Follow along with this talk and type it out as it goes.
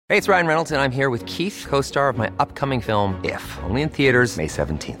Hey, it's Ryan Reynolds, and I'm here with Keith, co-star of my upcoming film, If, only in theaters May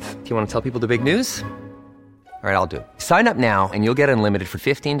 17th. Do you want to tell people the big news? All right, I'll do it. Sign up now and you'll get unlimited for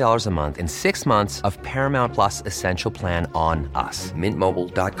 $15 a month and 6 months of Paramount Plus Essential Plan on us.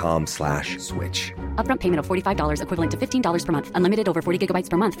 MintMobile.com/switch. Upfront payment of $45 equivalent to $15 per month. Unlimited over 40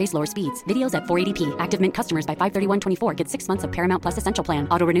 gigabytes per month. Face lower speeds. Videos at 480p. Active Mint customers by 531.24 get 6 months of Paramount Plus Essential Plan.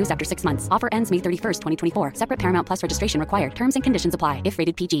 Auto renews after 6 months. Offer ends May 31st, 2024. Separate Paramount Plus registration required. Terms and conditions apply if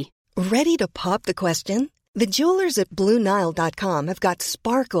rated PG. Ready to pop the question? The jewelers at BlueNile.com have got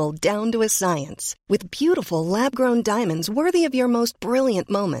sparkle down to a science with beautiful lab-grown diamonds worthy of your most brilliant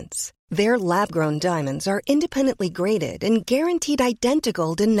moments. Their lab-grown diamonds are independently graded and guaranteed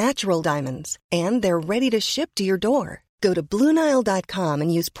identical to natural diamonds, and they're ready to ship to your door. Go to BlueNile.com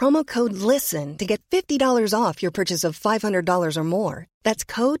and use promo code LISTEN to get $50 off your purchase of $500 or more. That's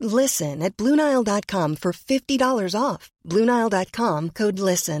code LISTEN at BlueNile.com for $50 off. BlueNile.com, code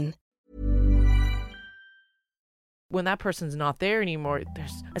LISTEN. When that person's not there anymore,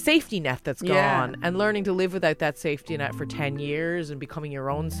 there's a safety net that's gone, and learning to live without that safety net for 10 years and becoming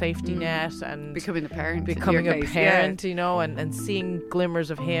your own safety net and becoming a parent, you know, and seeing glimmers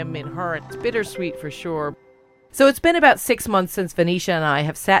of him in her. It's bittersweet for sure. So it's been about 6 months since Venetia and I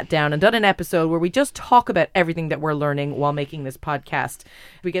have sat down and done an episode where we just talk about everything that we're learning while making this podcast.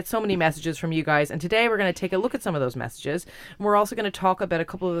 We get so many messages from you guys, and today we're going to take a look at some of those messages. And we're also going to talk about a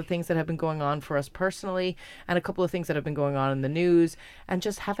couple of the things that have been going on for us personally and a couple of things that have been going on in the news, and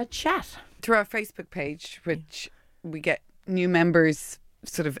just have a chat. Through our Facebook page, which we get new members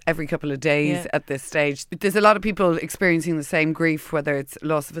sort of every couple of days at this stage. There's a lot of people experiencing the same grief, whether it's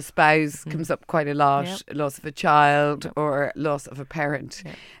loss of a spouse, comes up quite a lot, loss of a child, or loss of a parent.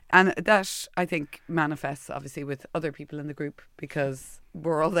 And that, I think, manifests obviously with other people in the group because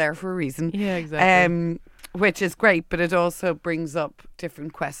we're all there for a reason. Yeah, exactly. Which is great, but it also brings up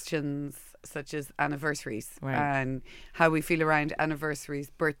different questions such as anniversaries and how we feel around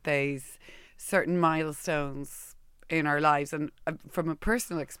anniversaries, birthdays, certain milestones in our lives. And from a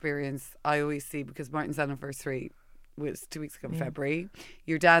personal experience, I always see, because Martin's anniversary was 2 weeks ago in February,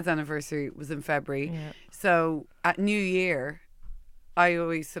 your dad's anniversary was in February, so at New Year I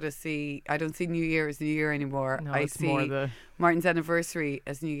always sort of see, I don't see New Year as New Year anymore. I see Martin's anniversary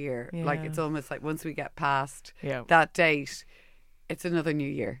as New Year. Like, it's almost like once we get past that date, it's another new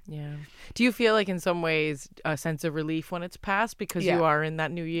year. Yeah. Do you feel like in some ways a sense of relief when it's passed because you are in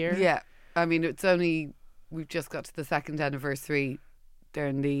that new year? Yeah. I mean, we've just got to the second anniversary there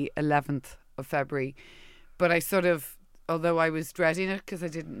on the 11th of February. But I sort of, although I was dreading it because I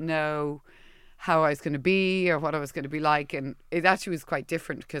didn't know how I was going to be or what I was going to be like, and it actually was quite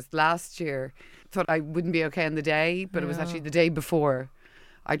different because last year I thought I wouldn't be okay on the day, but it was actually the day before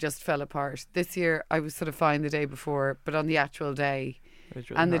I just fell apart. This year I was sort of fine the day before, but on the actual day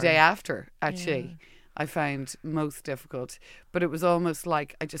and the day after, actually, I found most difficult. But it was almost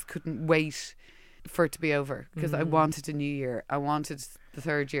like I just couldn't wait for it to be over because I wanted a new year. I wanted the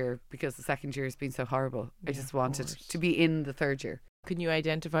third year because the second year has been so horrible. I just wanted to be in the third year. Can you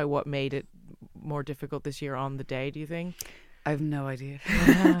identify what made it more difficult this year on the day, do you think? I have no idea.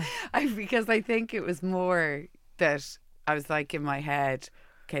 Because I think it was more that I was like in my head,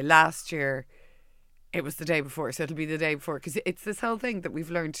 okay, last year it was the day before, so it'll be the day before. Because it's this whole thing that we've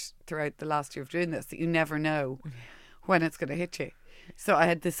learned throughout the last year of doing this, that you never know when it's going to hit you. So I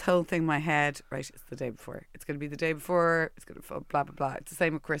had this whole thing in my head, right, it's the day before. It's going to be the day before, it's going to blah, blah, blah. It's the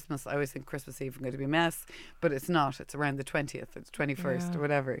same with Christmas. I always think Christmas Eve is going to be a mess, but it's not. It's around the 20th, it's 21st or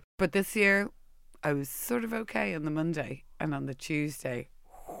whatever. But this year, I was sort of okay on the Monday and on the Tuesday.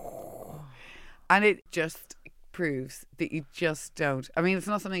 And it just proves that you just don't. I mean, it's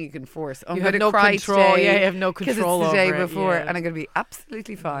not something you can force. I'm going to cry control. today, you have no control over it. Because it's the day over before, and I'm going to be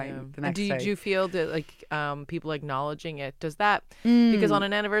absolutely fine the next day. Do you feel that like people acknowledging it? Does that because on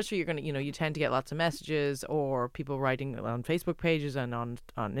an anniversary you're going to you tend to get lots of messages or people writing on Facebook pages and on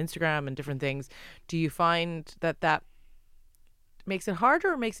Instagram and different things. Do you find that makes it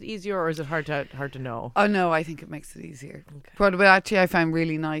harder or makes it easier, or is it hard to know? Oh no, I think it makes it easier. Okay. What actually I found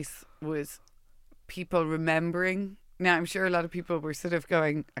really nice was people remembering. Now I'm sure a lot of people were sort of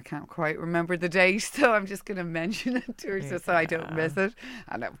going, I can't quite remember the date, so I'm just going to mention it to her so I don't miss it.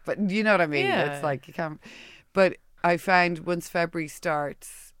 I know, but you know what I mean. It's like you can't. But I find once February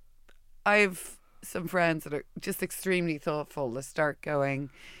starts, I have some friends that are just extremely thoughtful. They start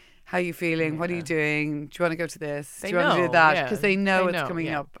going, how are you feeling? What are you doing? Do you want to go to this? Do you want to do that? Because they know it's coming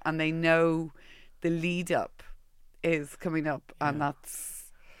up, and they know the lead up is coming up, and that's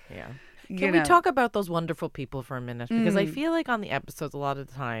Can we talk about those wonderful people for a minute? Because I feel like on the episodes a lot of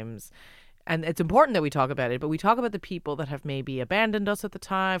the times And it's important that we talk about it, but we talk about the people that have maybe abandoned us at the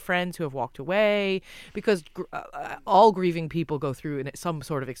time, friends who have walked away, because all grieving people go through some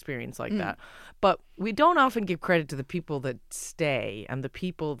sort of experience like that. But we don't often give credit to the people that stay and the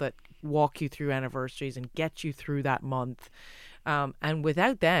people that walk you through anniversaries and get you through that month. And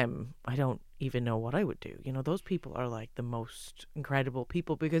without them, I don't even know what I would do. You know, those people are like the most incredible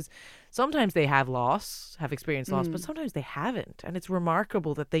people, because sometimes they have experienced loss, but sometimes they haven't. And it's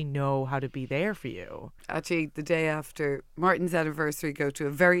remarkable that they know how to be there for you. Actually, the day after Martin's anniversary, go to a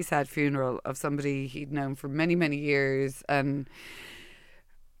very sad funeral of somebody he'd known for many, many years. And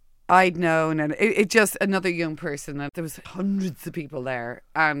I'd known, and it just another young person. And there was hundreds of people there.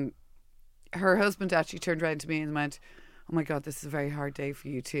 And her husband actually turned around to me and went, "Oh my God, this is a very hard day for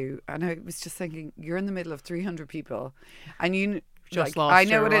you too." And I was just thinking, you're in the middle of 300 people, and you just like, lost I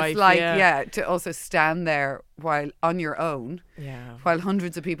know your what wife, it's like, yeah, to also stand there while on your own, yeah, while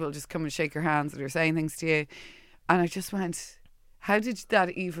hundreds of people just come and shake your hands and are saying things to you. And I just went, how did that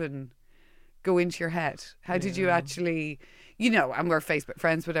even go into your head? How did you actually, you know, and we're Facebook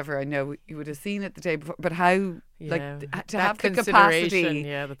friends, whatever, I know you would have seen it the day before, but how, like, to have the capacity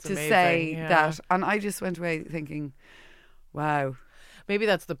that's to amazing. say Yeah. that. And I just went away thinking, wow. Maybe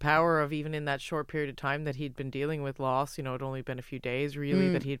that's the power of, even in that short period of time that he'd been dealing with loss, you know, it'd only been a few days really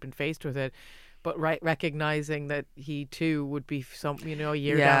that he'd been faced with it, but recognizing that he too would be a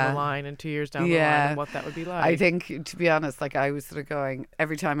year down the line and 2 years down the line, and what that would be like. I think, to be honest, like, I was sort of going,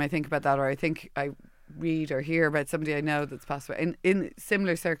 every time I think about that, or I think I read or hear about somebody I know that's passed away in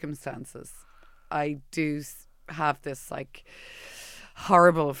similar circumstances, I do have this like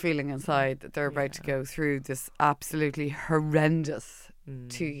horrible feeling inside that they're about to go through this absolutely horrendous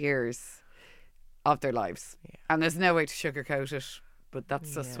 2 years of their lives. And there's no way to sugarcoat it, but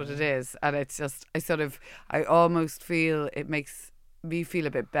that's just what it is. And it's just, I almost feel it makes me feel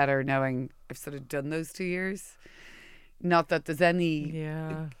a bit better knowing I've sort of done those 2 years. Not that there's any,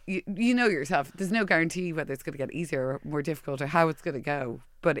 you know yourself, there's no guarantee whether it's going to get easier or more difficult or how it's going to go.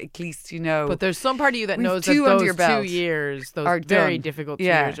 But at least you know. But there's some part of you that knows that those 2 years, those very difficult 2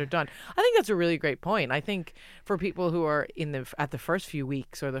 years are done. I think that's a really great point. I think for people who are at the first few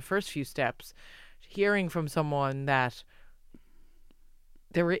weeks or the first few steps, hearing from someone that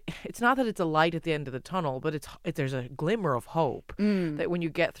it's not that it's a light at the end of the tunnel, but there's a glimmer of hope that when you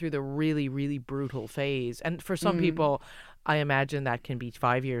get through the really, really brutal phase. And for some people, I imagine that can be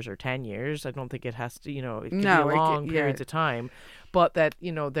 5 years or 10 years. I don't think it has to, it can be long periods of time. But that,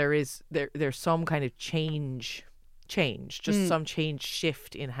 there's some kind of change, just some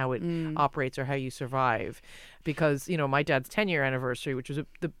shift in how it operates or how you survive. Because, my dad's 10-year anniversary, which was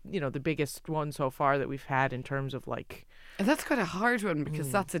the biggest one so far that we've had in terms of like. And that's quite a hard one,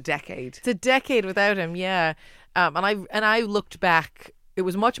 because that's a decade. It's a decade without him, yeah. And I looked back. It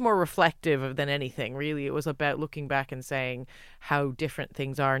was much more reflective than anything, really. It was about looking back and saying how different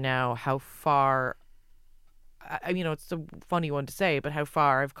things are now, how far. It's a funny one to say, but how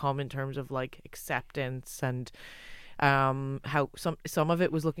far I've come in terms of like acceptance and how some of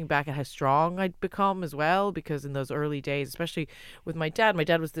it was looking back at how strong I'd become as well, because in those early days, especially with my dad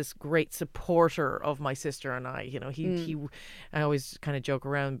was this great supporter of my sister and I. I always kind of joke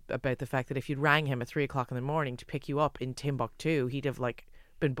around about the fact that if you'd rang him at 3:00 in the morning to pick you up in Timbuktu, he'd have like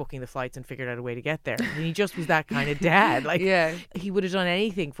been booking the flights and figured out a way to get there. And he just was that kind of dad. Like, he would have done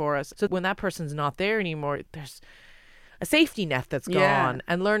anything for us. So when that person's not there anymore, there's a safety net that's gone,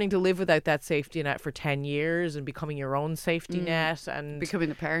 and learning to live without that safety net for 10 years and becoming your own safety net and becoming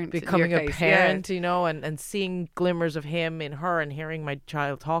a parent, and seeing glimmers of him in her and hearing my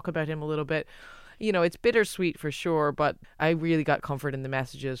child talk about him a little bit. It's bittersweet for sure, but I really got comfort in the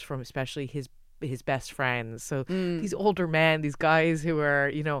messages from especially his best friends. So these older men, these guys who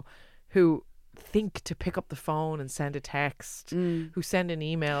are, who think to pick up the phone and send a text, who send an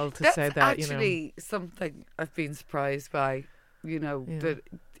email to say that, That's actually something I've been surprised by, that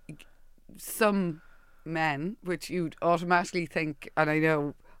some men, which you'd automatically think, and I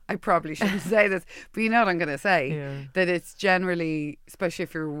know I probably shouldn't say this, but you know what I'm going to say, that it's generally, especially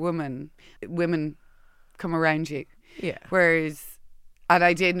if you're a woman, women come around you. Yeah. Whereas, and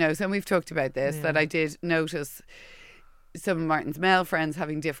I did notice, and we've talked about this, that I did notice some of Martin's male friends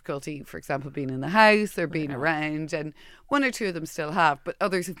having difficulty, for example, being in the house or being around, and one or two of them still have, but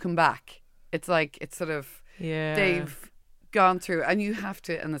others have come back. It's like, it's sort of, they've gone through, and you have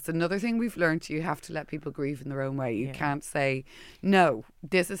to, and that's another thing we've learned, you have to let people grieve in their own way. You can't say, no,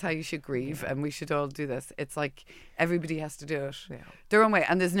 this is how you should grieve and we should all do this. It's like everybody has to do it their own way,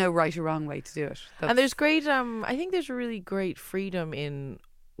 and there's no right or wrong way to do it. And there's great, I think there's a really great freedom in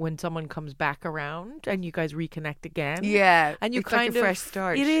when someone comes back around and you guys reconnect again. Yeah, and you it's kind like a of fresh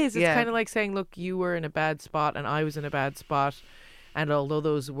start. It is. It's Yeah. kind of like saying, look, you were in a bad spot and I was in a bad spot. And although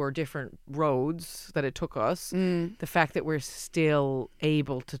those were different roads that it took us, the fact that we're still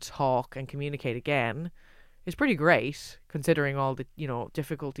able to talk and communicate again is pretty great, considering all the,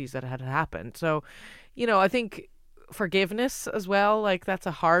 difficulties that had happened. So, I think forgiveness as well, like that's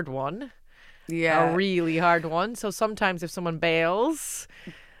a hard one. Yeah. A really hard one. So sometimes if someone bails,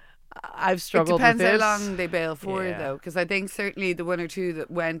 I've struggled It depends with it. how long they bail for, Yeah. though, because I think certainly the one or two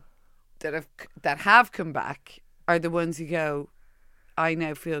that have come back are the ones you go, I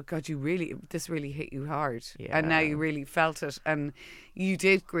now feel, God, this really hit you hard. Yeah. And now you really felt it and you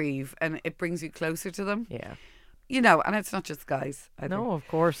did grieve and it brings you closer to them. Yeah. And it's not just guys either. No, of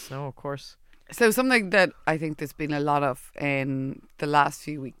course. So something that I think there's been a lot of in the last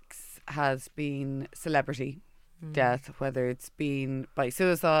few weeks has been celebrity death, whether it's been by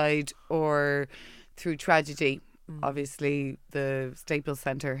suicide or through tragedy. Obviously, the Staples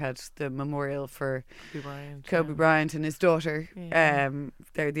Centre had the memorial for Kobe Bryant and his daughter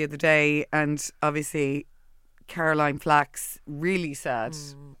there the other day. And obviously, Caroline Flack's really sad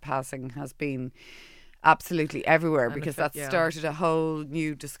passing has been absolutely everywhere, because that started a whole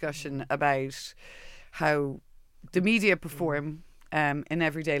new discussion about how the media perform in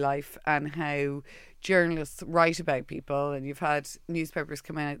everyday life and how journalists write about people. And you've had newspapers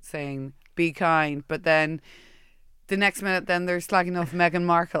come out saying, be kind, but then the next minute then they're slagging off Meghan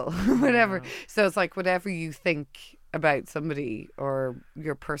Markle, whatever. So it's like whatever you think about somebody or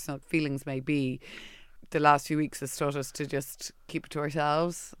your personal feelings may be, the last few weeks has taught us to just keep it to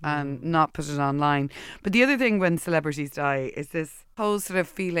ourselves and not put it online. But the other thing when celebrities die is this whole sort of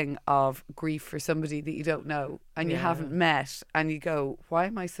feeling of grief for somebody that you don't know and you haven't met, and you go, why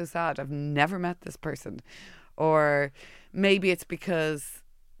am I so sad? I've never met this person. Or maybe it's because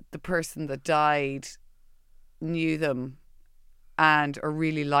the person that died knew them or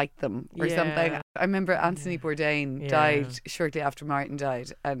really liked them or something. I remember Anthony Bourdain died shortly after Martin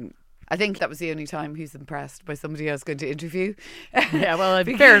died, and I think that was the only time he was impressed by somebody I was going to interview. Yeah, well,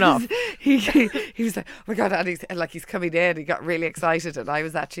 fair enough. He was like, oh my God, and he's coming in. He got really excited, and I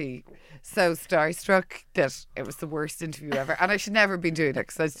was actually so starstruck that it was the worst interview ever. And I should never have been doing it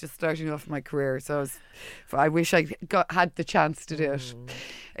because I was just starting off my career. So I wish I had the chance to do it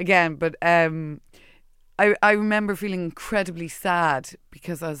again. But I remember feeling incredibly sad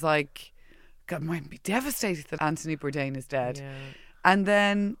because I was like, God, I might be devastated that Anthony Bourdain is dead. Yeah. And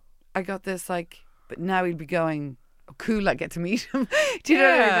then I got this but now he'd be going, oh, cool, I get to meet him. Do you know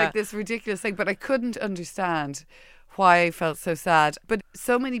what I mean? Like this ridiculous thing. But I couldn't understand why I felt so sad. But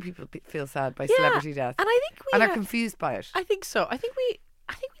so many people feel sad by celebrity death. And I think and are confused by it. I think so. I think we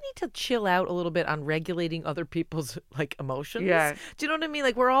need to chill out a little bit on regulating other people's emotions. Yeah. Do you know what I mean?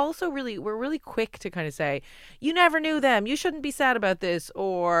 Like we're really quick to kind of say, you never knew them, you shouldn't be sad about this,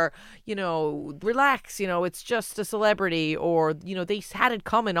 or relax, it's just a celebrity, or they had it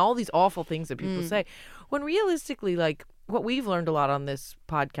coming, all these awful things that people say, when realistically, like what we've learned a lot on this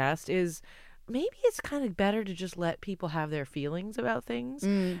podcast is maybe it's kind of better to just let people have their feelings about things.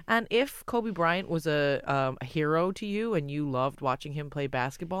 And if Kobe Bryant was a hero to you and you loved watching him play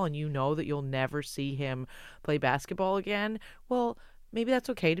basketball and you know that you'll never see him play basketball again, well, maybe that's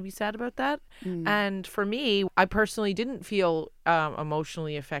okay to be sad about that. And for me, I personally didn't feel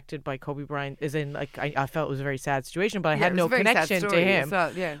emotionally affected by Kobe Bryant, as in I felt it was a very sad situation, but I had no connection to him.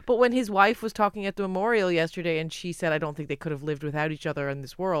 But when his wife was talking at the memorial yesterday and she said, I don't think they could have lived without each other in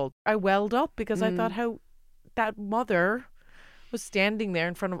this world, I welled up because I thought how that mother was standing there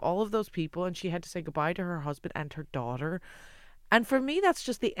in front of all of those people and she had to say goodbye to her husband and her daughter. And for me, that's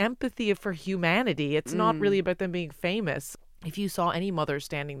just the empathy for humanity. It's not really about them being famous. If you saw any mother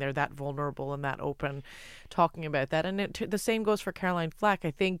standing there that vulnerable and that open, talking about that. And the same goes for Caroline Flack. I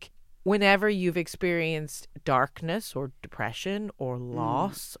think whenever you've experienced darkness or depression or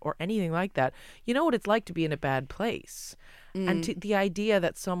loss or anything like that, you know what it's like to be in a bad place. And the idea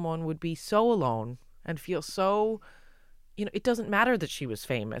that someone would be so alone and feel so... it doesn't matter that she was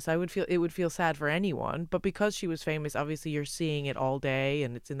famous. It would feel sad for anyone. But because she was famous, obviously you're seeing it all day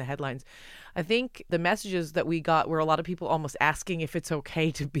and it's in the headlines. I think the messages that we got were a lot of people almost asking if it's okay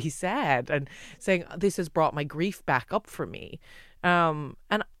to be sad and saying, this has brought my grief back up for me. And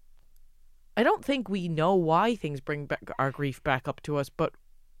I don't think we know why things bring back our grief back up to us, but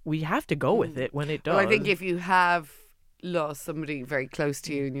we have to go with it when it does. Well, I think if you have lost somebody very close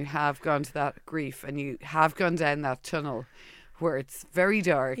to you and you have gone to that grief and you have gone down that tunnel where it's very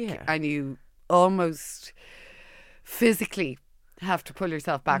dark and you almost physically have to pull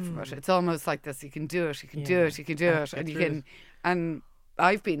yourself back from it. It's almost like this, you can do it, you can do it, you can do it, and you can, and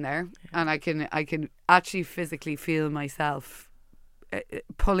I've been there, and I can actually physically feel myself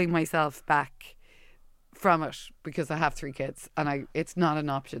pulling myself back from it because I have 3 kids and it's not an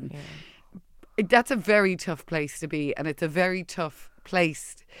option. That's a very tough place to be, and it's a very tough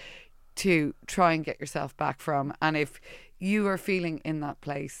place to try and get yourself back from. And if you are feeling in that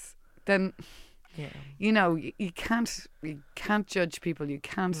place, then you know you can't judge people. You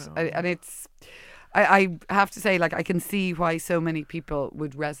can't, and it's. I have to say, like, I can see why so many people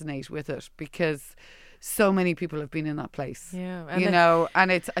would resonate with it, because so many people have been in that place. Yeah,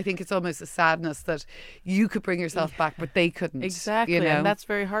 and I think it's almost a sadness that you could bring yourself back, but they couldn't. Exactly, and that's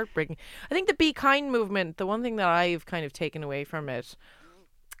very heartbreaking. I think the Be Kind movement, the one thing that I've kind of taken away from it,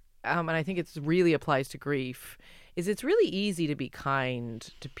 and I think it really applies to grief, is it's really easy to be kind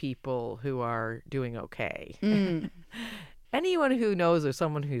to people who are doing okay. Anyone who knows, or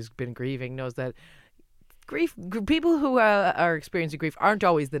someone who's been grieving, knows that people who are experiencing grief aren't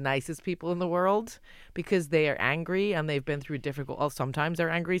always the nicest people in the world, because they are angry and they've been through difficult. Well, sometimes they're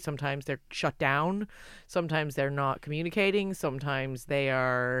angry, sometimes they're shut down, sometimes they're not communicating, sometimes they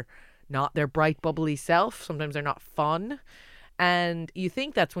are not their bright, bubbly self, sometimes they're not fun. And you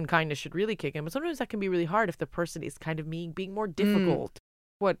think that's when kindness should really kick in, but sometimes that can be really hard if the person is kind of being more difficult.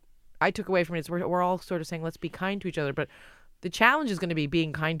 What I took away from it is we're all sort of saying, let's be kind to each other, but the challenge is going to be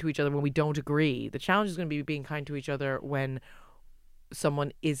being kind to each other when we don't agree. The challenge is going to be being kind to each other when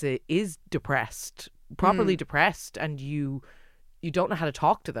someone is depressed, properly depressed, and you don't know how to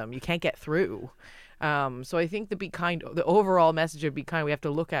talk to them. You can't get through. So I think the overall message of be kind, we have to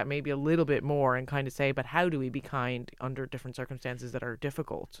look at maybe a little bit more and kind of say, but how do we be kind under different circumstances that are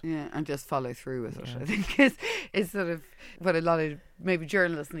difficult? Yeah, and just follow through with it. I think is sort of what a lot of maybe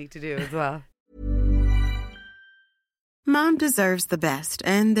journalists need to do as well. Mom deserves the best,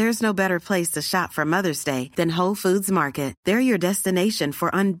 and there's no better place to shop for Mother's Day than Whole Foods Market. They're your destination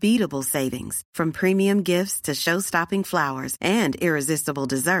for unbeatable savings, from premium gifts to show-stopping flowers and irresistible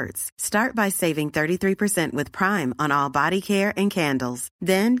desserts. Start by saving 33% with Prime on all body care and candles.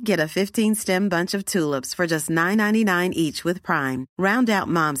 Then get a 15-stem bunch of tulips for just $9.99 each with Prime. Round out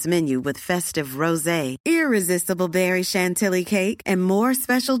Mom's menu with festive rosé, irresistible berry chantilly cake, and more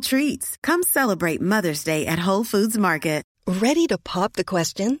special treats. Come celebrate Mother's Day at Whole Foods Market. Ready to pop the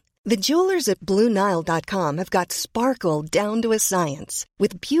question? The jewelers at BlueNile.com have got sparkle down to a science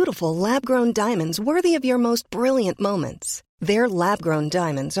with beautiful lab-grown diamonds worthy of your most brilliant moments. Their lab-grown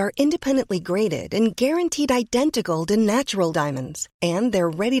diamonds are independently graded and guaranteed identical to natural diamonds, and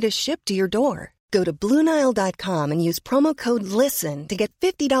they're ready to ship to your door. Go to BlueNile.com and use promo code LISTEN to get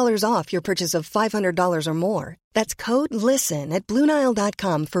 $50 off your purchase of $500 or more. That's code LISTEN at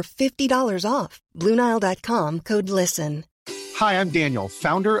BlueNile.com for $50 off. BlueNile.com, code LISTEN. Hi, I'm Daniel,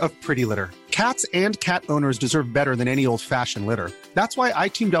 founder of Pretty Litter. Cats and cat owners deserve better than any old-fashioned litter. That's why I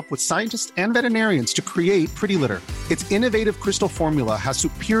teamed up with scientists and veterinarians to create Pretty Litter. Its innovative crystal formula has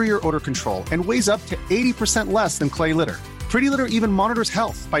superior odor control and weighs up to 80% less than clay litter. Pretty Litter even monitors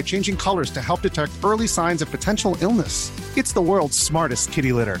health by changing colors to help detect early signs of potential illness. It's the world's smartest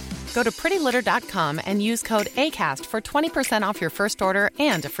kitty litter. Go to prettylitter.com and use code ACAST for 20% off your first order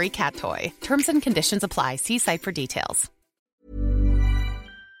and a free cat toy. Terms and conditions apply. See site for details.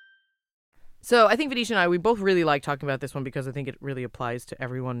 So I think Venetia and I, we both really like talking about this one because I think it really applies to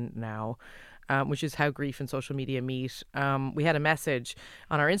everyone now, which is how grief and social media meet. We had a message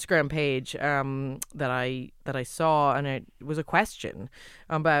on our Instagram page that I saw, and it was a question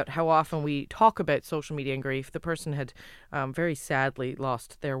about how often we talk about social media and grief. The person had very sadly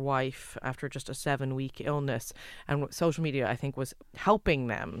lost their wife after just a 7-week illness, and social media, I think, was helping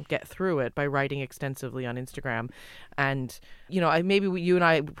them get through it by writing extensively on Instagram. And maybe you and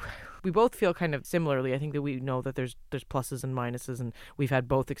I, we both feel kind of similarly. I think that we know that there's pluses and minuses, and we've had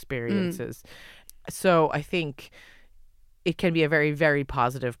both experiences. So I think it can be a very, very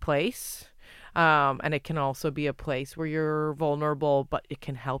positive place. And it can also be a place where you're vulnerable, but it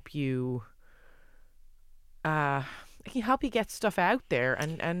can help you get stuff out there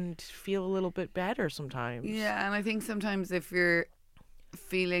and feel a little bit better sometimes. Yeah, and I think sometimes if you're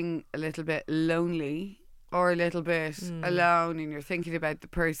feeling a little bit lonely or a little bit alone, and you're thinking about the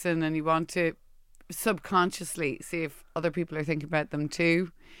person and you want to subconsciously see if other people are thinking about them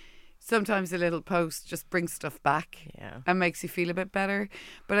too, sometimes a little post just brings stuff back and makes you feel a bit better.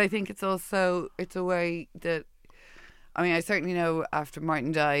 But I think it's a way that, I mean, I certainly know after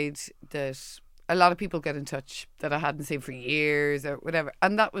Martin died that a lot of people get in touch that I hadn't seen for years or whatever,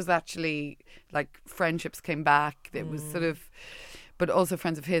 and that was actually like friendships came back. It was sort of, but also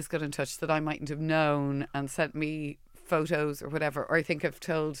friends of his got in touch that I mightn't have known and sent me photos or whatever. Or I think I've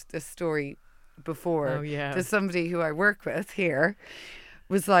told this story before to somebody who I work with here.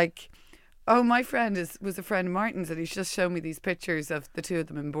 was like, oh, my friend was a friend of Martin's, and he's just shown me these pictures of the two of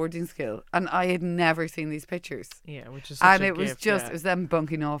them in boarding school, and I had never seen these pictures. Yeah, which is such a it was gift, just yeah. it was them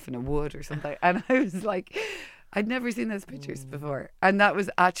bunking off in a wood or something, and I was like, I'd never seen those pictures before, and that was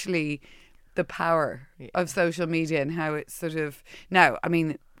actually the power of social media and how it's sort of now. I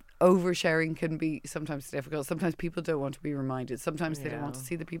mean, oversharing can be sometimes difficult. Sometimes people don't want to be reminded. Sometimes they don't want to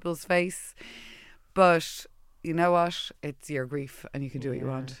see the people's face, but you know what? It's your grief, and you can do what you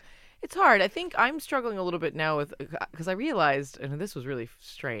want. It's hard. I think I'm struggling a little bit now with, because I realized, and this was really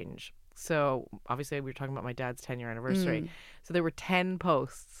strange. So obviously we were talking about my dad's 10-year anniversary. So there were 10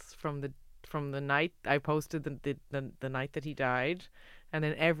 posts from the night I posted the night that he died, and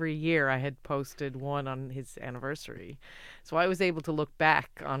then every year I had posted one on his anniversary. So I was able to look back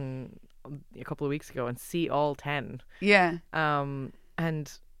on a couple of weeks ago and see all 10. Yeah. And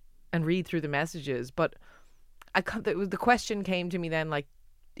read through the messages, but the question came to me then, like,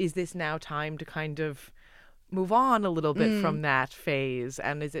 is this now time to kind of move on a little bit from that phase?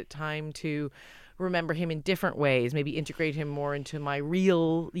 And is it time to remember him in different ways, maybe integrate him more into my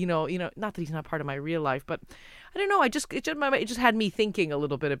real, not that he's not part of my real life, but I don't know. It just had me thinking a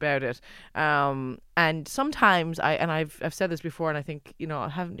little bit about it. And sometimes I've said this before, and I think,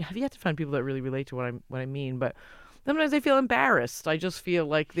 have yet to find people that really relate to what I mean, but sometimes I feel embarrassed. I just feel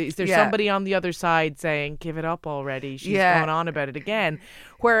like there's somebody on the other side saying, "Give it up already." She's going on about it again.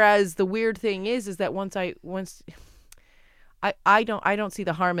 Whereas the weird thing is that I don't see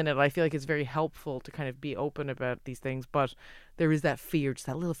the harm in it. I feel like it's very helpful to kind of be open about these things, but there is that fear, just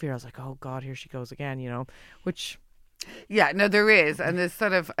that little fear. I was like, "Oh God, here she goes again," which. Yeah, no, there is. And there's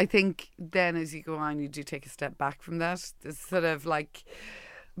sort of, I think then as you go on, you do take a step back from that. There's sort of like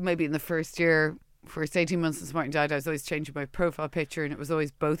maybe in the first 18 months since Martin died, I was always changing my profile picture, and it was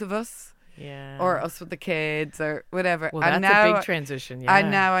always both of us. Yeah. Or us with the kids or whatever. Well, and that's now, a big transition, yeah.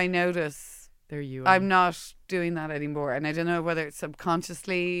 And now I notice you I'm not doing that anymore. And I don't know whether it's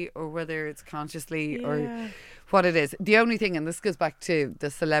subconsciously or whether it's consciously or what it is. The only thing, and this goes back to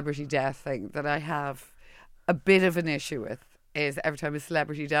the celebrity death thing, that I have a bit of an issue with is every time a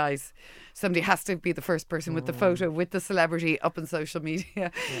celebrity dies, somebody has to be the first person with the photo with the celebrity up on social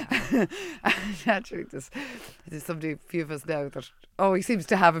media. Yeah. And actually, there's somebody, a few of us know that always seems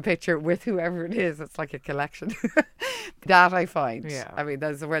to have a picture with whoever it is. It's like a collection. That I find. Yeah. I mean,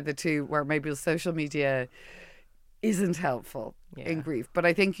 those are where the two, where maybe social media isn't helpful in grief. But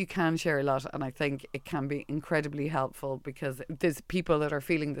I think you can share a lot, and I think it can be incredibly helpful because there's people that are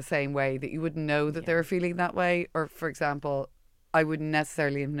feeling the same way that you wouldn't know that they were feeling that way. Or, for example, I wouldn't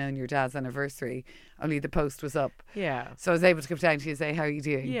necessarily have known your dad's anniversary, only the post was up. Yeah. So I was able to come down to you and say, how are you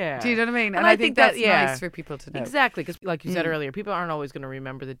doing? Yeah. Do you know what I mean? And I think that's nice for people to know. Exactly, because like you said earlier, people aren't always going to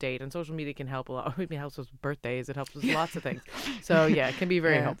remember the date, and social media can help a lot. It helps with birthdays, it helps with lots of things. So yeah, it can be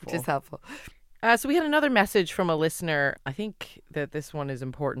very helpful. Just helpful. So we had another message from a listener. I think that this one is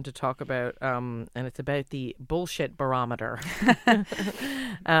important to talk about, and it's about the bullshit barometer.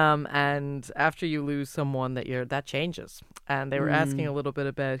 And after you lose someone, that changes. And they were asking a little bit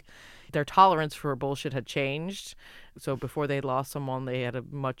about their tolerance for bullshit had changed. So before they lost someone, they had a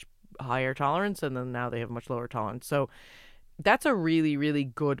much higher tolerance, and then now they have a much lower tolerance. So that's a really, really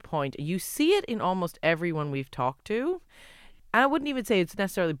good point. You see it in almost everyone we've talked to. And I wouldn't even say it's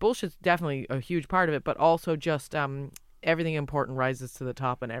necessarily bullshit's definitely a huge part of it, but also just everything important rises to the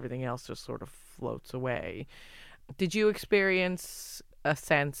top and everything else just sort of floats away. Did you experience a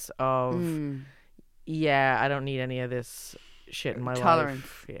sense of, I don't need any of this shit in my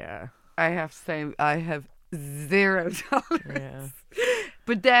life? Yeah. I have to say, I have zero tolerance. Yeah.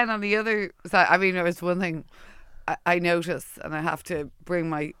 But then on the other side, I mean, it was one thing I noticed, and I have to bring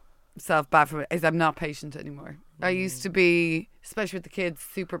myself back from it, is I'm not patient anymore. I used to be, especially with the kids,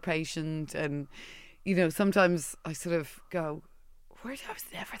 super patient, and sometimes I sort of go, I was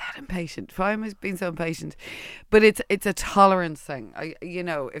never that impatient. Why am I being so impatient? But it's a tolerance thing.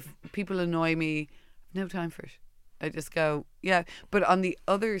 If people annoy me, no time for it. I just go, yeah. But on the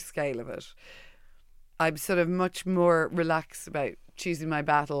other scale of it, I'm sort of much more relaxed about choosing my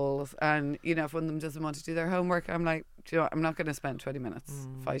battles. And, if one of them doesn't want to do their homework, I'm like, I'm not going to spend 20 minutes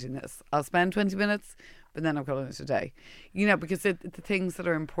fighting this. I'll spend 20 minutes, but then I'm calling it a day. Because the things that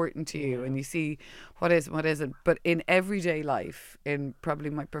are important to you, and you see what is and what isn't. But in everyday life, in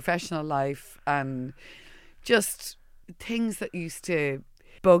probably my professional life, and just things that used to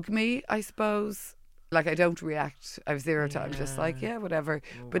bug me, I suppose. Like, I don't react. I have zero time. Just like, whatever.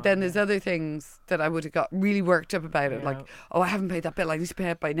 But then there's other things that I would have got really worked up about it. Like, I haven't paid that bill. I need to pay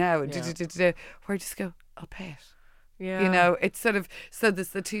it by now. And where I just go, I'll pay it. Yeah. It's sort of, so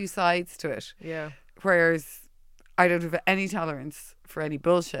there's the two sides to it. Yeah. Whereas I don't have any tolerance for any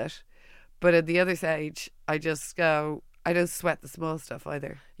bullshit. But at the other stage, I just go, I don't sweat the small stuff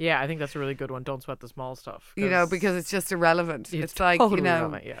either. Yeah, I think that's a really good one. Don't sweat the small stuff. You know, because it's just irrelevant. It's like, totally you know,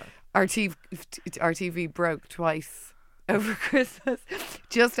 irrelevant, yeah. our TV broke twice over Christmas,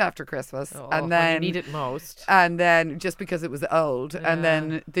 just after Christmas. And then when you need it most. And then just because it was old. Yeah. And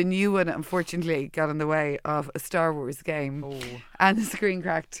then the new one, unfortunately, got in the way of a Star Wars game. And the screen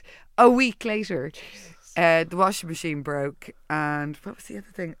cracked a week later. The washing machine broke, and what was the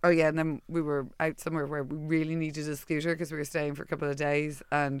other thing? Oh yeah, and then we were out somewhere where we really needed a scooter because we were staying for a couple of days,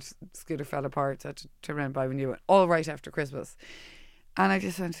 and the scooter fell apart, so I had to turn around and buy a new one, all right after Christmas. And I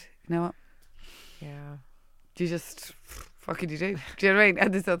just went, you know what? Yeah. You just, what can you do? Do you know what I mean?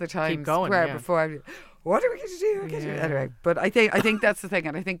 And there's other times Keep going, where yeah. before I'm, what are we going to do? Anyway, but I think that's the thing,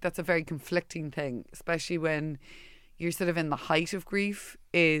 and I think that's a very conflicting thing, especially when you're sort of in the height of grief,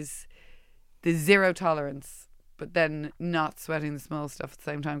 is the zero tolerance, but then not sweating the small stuff at the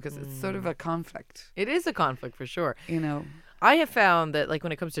same time, because it's sort of a conflict. It is a conflict for sure. You know, I have found that, like,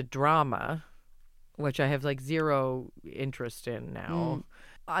 when it comes to drama, which I have like zero interest in now,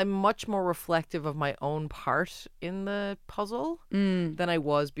 I'm much more reflective of my own part in the puzzle than I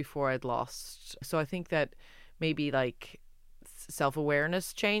was before I'd lost. So I think that maybe like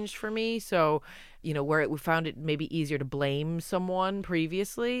self-awareness changed for me. So, you know, where we found it maybe easier to blame someone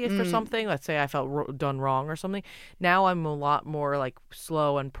previously for something, let's say I felt done wrong or something. Now I'm a lot more like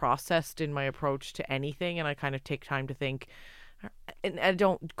slow and processed in my approach to anything, and I kind of take time to think. And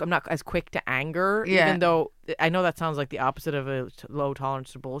I'm not as quick to anger, even though I know that sounds like the opposite of a low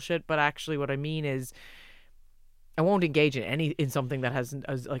tolerance to bullshit. But actually, what I mean is, I won't engage in something that hasn't,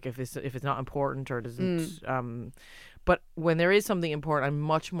 like, if it's not important or doesn't. But when there is something important, I'm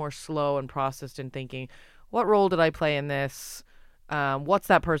much more slow and processed in thinking, what role did I play in this? What's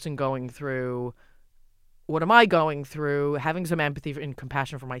that person going through? What am I going through? Having some empathy and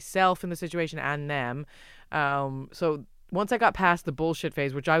compassion for myself in the situation and them. So once I got past the bullshit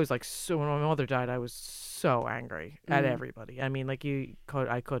phase, which I was like, so when my mother died, I was so angry at everybody. I mean, like,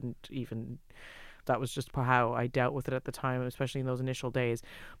 I couldn't even. That was just how I dealt with it at the time, especially in those initial days.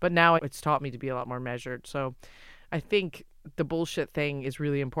 But now it's taught me to be a lot more measured. So I think the bullshit thing is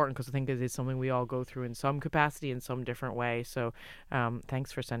really important, because I think it is something we all go through in some capacity, in some different way. So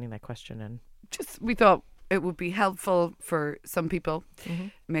thanks for sending that question in. Just, we thought it would be helpful for some people,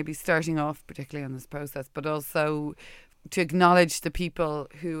 maybe starting off particularly on this process, but also to acknowledge the people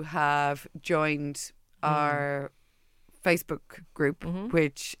who have joined our Facebook group,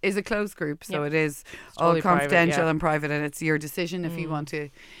 which is a closed group, so it is all totally confidential private, and private, and it's your decision if you want to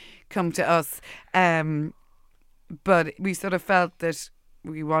come to us. But we sort of felt that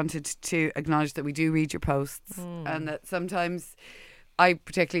we wanted to acknowledge that we do read your posts, and that sometimes I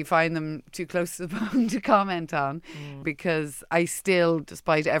particularly find them too close to the bone to comment on, because I still,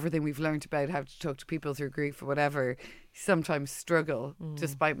 despite everything we've learned about how to talk to people through grief or whatever, sometimes struggle,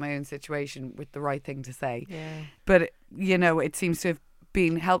 despite my own situation, with the right thing to say. Yeah. But, you know, it seems to have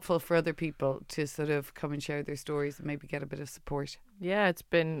been helpful for other people to sort of come and share their stories and maybe get a bit of support. Yeah, it's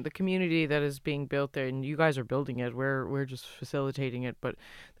been the community that is being built there, and you guys are building it. We're just facilitating it, but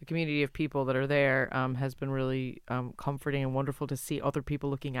the community of people that are there has been really comforting and wonderful to see other people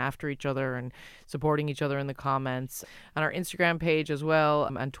looking after each other and supporting each other in the comments. And our Instagram page as well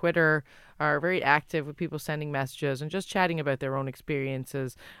and Twitter are very active with people sending messages and just chatting about their own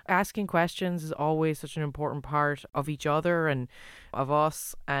experiences. Asking questions is always such an important part of each other and of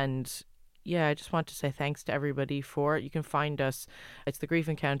us. And yeah, I just want to say thanks to everybody for it. You can find us. It's the Grief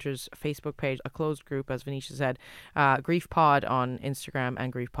Encounters Facebook page, a closed group, as Venetia said. Grief Pod on Instagram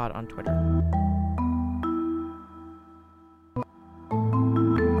and Grief Pod on Twitter.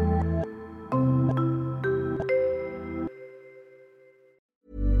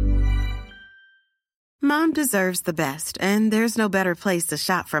 Mom deserves the best, and there's no better place to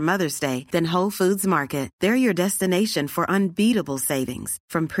shop for Mother's Day than Whole Foods Market. They're your destination for unbeatable savings,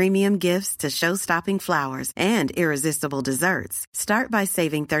 from premium gifts to show-stopping flowers and irresistible desserts. Start by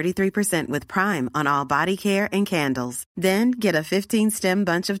saving 33% with Prime on all body care and candles. Then get a 15-stem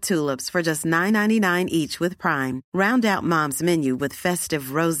bunch of tulips for just $9.99 each with Prime. Round out Mom's menu with festive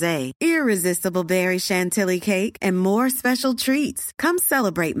rosé, irresistible berry chantilly cake, and more special treats. Come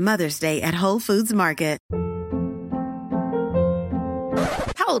celebrate Mother's Day at Whole Foods Market.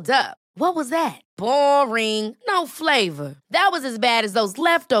 Hold up. What was that? Boring. No flavor. That was as bad as those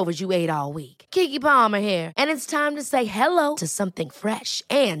leftovers you ate all week. Keke Palmer here, and it's time to say hello to something fresh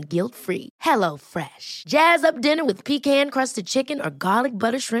and guilt-free. Hello Fresh. Jazz up dinner with pecan-crusted chicken or garlic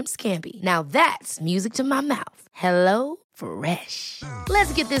butter shrimp scampi. Now that's music to my mouth. Hello Fresh.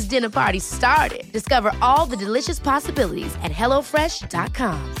 Let's get this dinner party started. Discover all the delicious possibilities at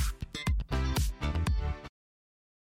HelloFresh.com.